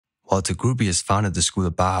Walter Gropius founded the School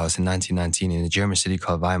of Bauhaus in 1919 in a German city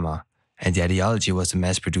called Weimar, and the ideology was to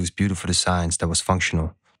mass-produce beautiful designs that was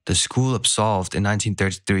functional. The school absolved in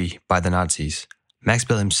 1933 by the Nazis. Max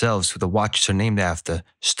Bill himself, who the watches are named after,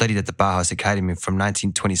 studied at the Bauhaus Academy from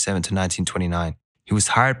 1927 to 1929. He was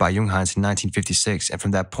hired by Junghans in 1956 and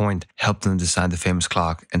from that point helped them design the famous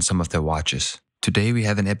clock and some of their watches. Today we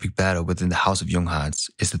have an epic battle within the house of Junghans.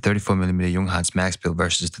 It's the 34mm Junghans Max Bill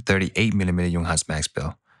versus the 38mm Junghans Max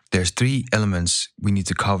Bill. There's 3 elements we need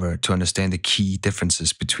to cover to understand the key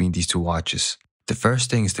differences between these two watches. The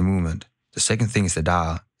first thing is the movement, the second thing is the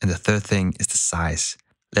dial, and the third thing is the size.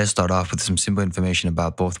 Let's start off with some simple information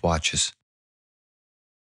about both watches.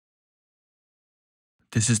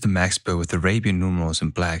 This is the Max Bill with Arabian numerals in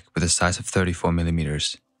black with a size of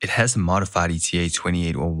 34mm. It has a modified ETA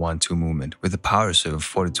 28012 movement with a power reserve of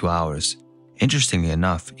 42 hours. Interestingly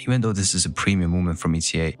enough, even though this is a premium movement from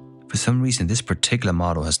ETA, for some reason this particular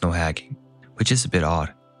model has no hacking, which is a bit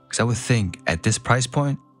odd, because I would think at this price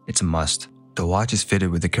point, it's a must. The watch is fitted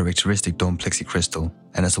with the characteristic dome plexi crystal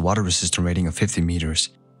and has a water resistant rating of 50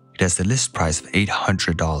 meters. It has the list price of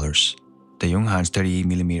 $800. The Junghans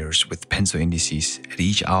 38mm with pencil indices at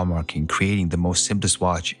each hour marking, creating the most simplest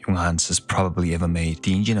watch Junghans has probably ever made.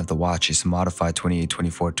 The engine of the watch is a modified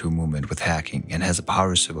 28242 movement with hacking and has a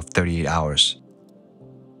power reserve of 38 hours.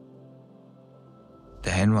 The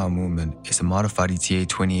hand-wound movement is a modified ETA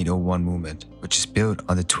 2801 movement, which is built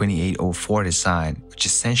on the 2804 design, which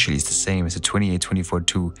essentially is the same as the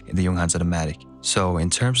 28242 in the Junghans automatic. So in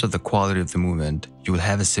terms of the quality of the movement, you will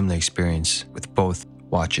have a similar experience with both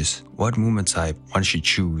watches. What movement type one should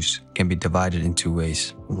choose can be divided in 2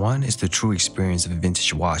 ways. One is the true experience of a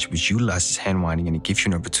vintage watch, which utilizes hand winding and it gives you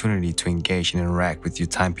an opportunity to engage and interact with your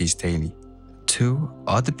timepiece daily. 2.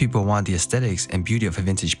 Other people want the aesthetics and beauty of a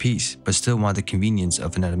vintage piece, but still want the convenience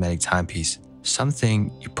of an automatic timepiece. Something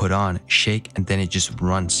you put on, shake, and then it just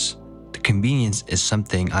runs. The convenience is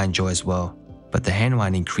something I enjoy as well, but the hand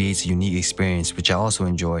winding creates a unique experience which I also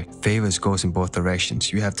enjoy. Favors goes in both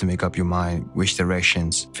directions. You have to make up your mind which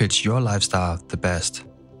directions fits your lifestyle the best.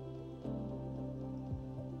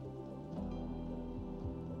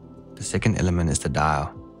 The second element is the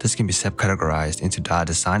dial. This can be subcategorized into dial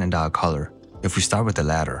design and dial color. If we start with the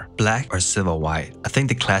latter, black or silver white, I think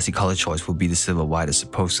the classic color choice will be the silver white as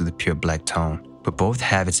opposed to the pure black tone, but both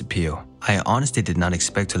have its appeal. I honestly did not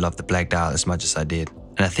expect to love the black dial as much as I did,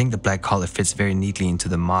 and I think the black color fits very neatly into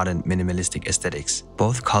the modern minimalistic aesthetics.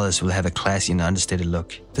 Both colors will have a classy and understated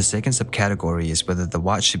look. The second subcategory is whether the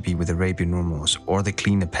watch should be with Arabian numerals or the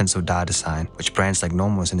cleaner pencil dial design, which brands like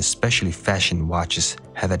Nomos and especially fashion watches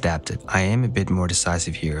have adapted. I am a bit more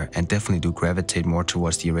decisive here and definitely do gravitate more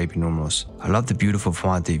towards the Arabian numerals. I love the beautiful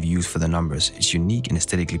font they've used for the numbers. It's unique and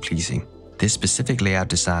aesthetically pleasing. This specific layout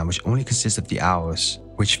design, which only consists of the hours,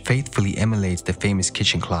 which faithfully emulates the famous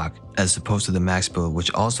kitchen clock, as opposed to the Max Bill,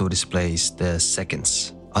 which also displays the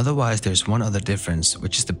seconds. Otherwise, there's one other difference,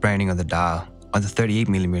 which is the branding of the dial. On the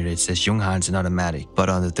 38mm it says Junghans in automatic, but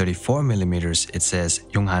on the 34mm it says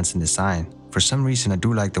Junghans in design. For some reason I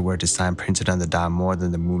do like the word design printed on the dial more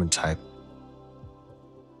than the movement type.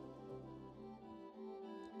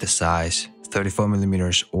 The size,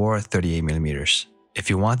 34mm or 38mm. If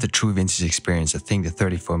you want the true vintage experience, I think the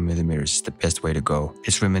 34mm is the best way to go.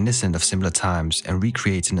 It's reminiscent of simpler times and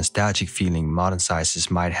recreates a nostalgic feeling modern sizes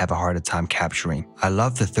might have a harder time capturing. I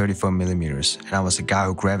love the 34mm and I was a guy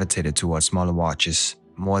who gravitated towards smaller watches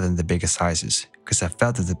more than the bigger sizes, because I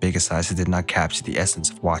felt that the bigger sizes did not capture the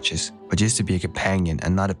essence of watches, but just to be a companion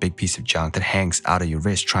and not a big piece of junk that hangs out of your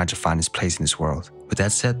wrist trying to find its place in this world. With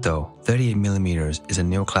that said though, 38mm is a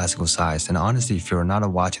neoclassical size, and honestly if you're not a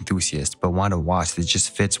watch enthusiast but want a watch that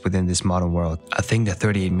just fits within this modern world, I think that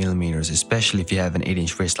 38mm, especially if you have an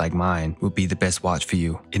 8-inch wrist like mine, will be the best watch for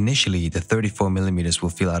you. Initially, the 34mm will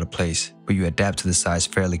feel out of place, but you adapt to the size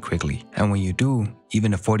fairly quickly, and when you do,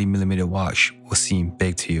 even a 40mm watch will seem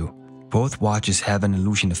big to you. Both watches have an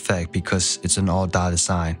illusion effect because it's an all-dial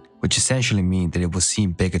design, which essentially means that it will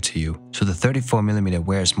seem bigger to you. So the 34mm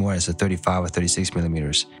wears more as a 35 or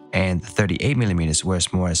 36mm, and the 38mm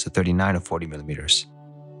wears more as a 39 or 40mm.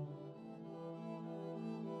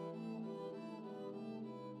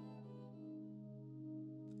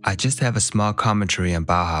 I just have a small commentary on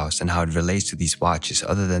Bauhaus and how it relates to these watches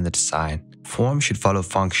other than the design. Form should follow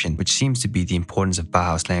function, which seems to be the importance of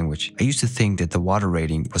Bauhaus language. I used to think that the water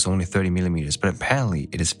rating was only 30mm, but apparently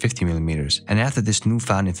it is 50mm. And after this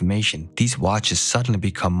newfound information, these watches suddenly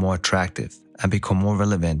become more attractive and become more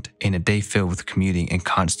relevant in a day filled with commuting and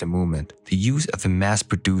constant movement. The use of a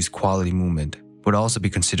mass-produced quality movement would also be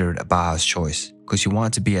considered a Bauhaus choice, because you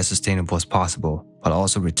want to be as sustainable as possible while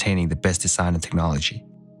also retaining the best design and technology.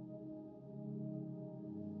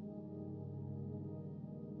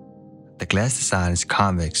 glass design is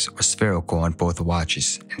convex or spherical on both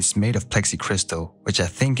watches, and it's made of plexi crystal, which I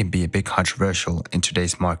think can be a bit controversial in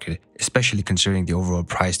today's market, especially considering the overall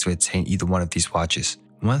price to attain either one of these watches.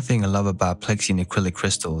 One thing I love about plexi and acrylic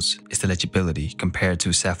crystals is the legibility compared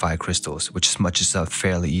to sapphire crystals, which smudges up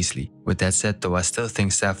fairly easily. With that said though, I still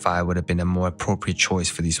think sapphire would have been a more appropriate choice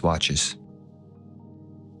for these watches.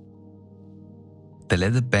 The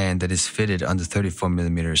leather band that is fitted on the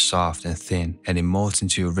 34mm is soft and thin, and it molds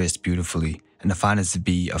into your wrist beautifully, and I find it to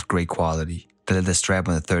be of great quality. The leather strap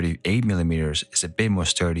on the 38mm is a bit more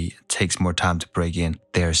sturdy and takes more time to break in.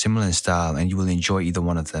 They are similar in style and you will enjoy either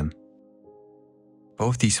one of them.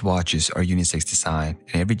 Both these watches are unisex design,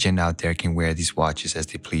 and every gen out there can wear these watches as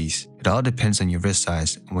they please. It all depends on your wrist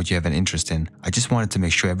size and what you have an interest in. I just wanted to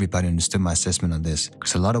make sure everybody understood my assessment on this,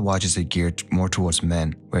 because a lot of watches are geared more towards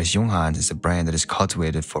men, whereas Junghans is a brand that is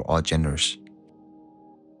cultivated for all genders.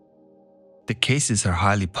 The cases are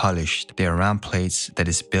highly polished. They are round plates that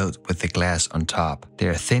is built with the glass on top. They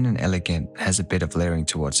are thin and elegant and has a bit of layering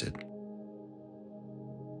towards it.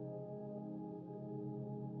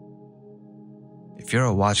 If you're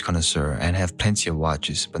a watch connoisseur and have plenty of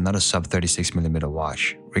watches, but not a sub 36mm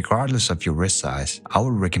watch, regardless of your wrist size, I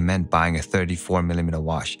would recommend buying a 34mm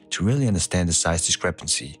watch to really understand the size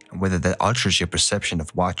discrepancy and whether that alters your perception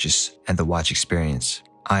of watches and the watch experience.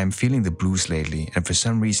 I am feeling the blues lately, and for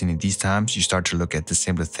some reason in these times you start to look at the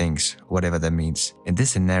simpler things, whatever that means. In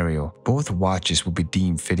this scenario, both watches will be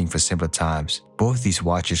deemed fitting for simpler times. Both these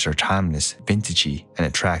watches are timeless, vintagey, and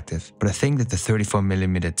attractive, but I think that the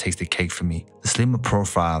 34mm takes the cake for me. The slimmer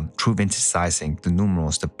profile, true vintage sizing, the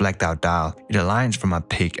numerals, the blacked out dial, it aligns for my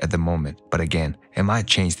pick at the moment, but again, it might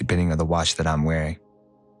change depending on the watch that I'm wearing.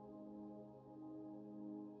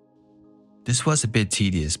 This was a bit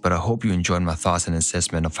tedious, but I hope you enjoyed my thoughts and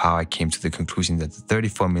assessment of how I came to the conclusion that the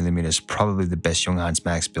 34mm is probably the best Junghans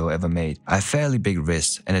Max bill ever made. I have fairly big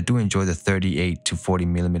wrists, and I do enjoy the 38 to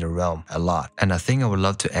 40mm realm a lot, and I think I would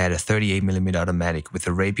love to add a 38mm automatic with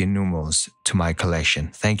Arabian numerals to my collection.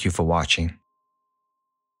 Thank you for watching.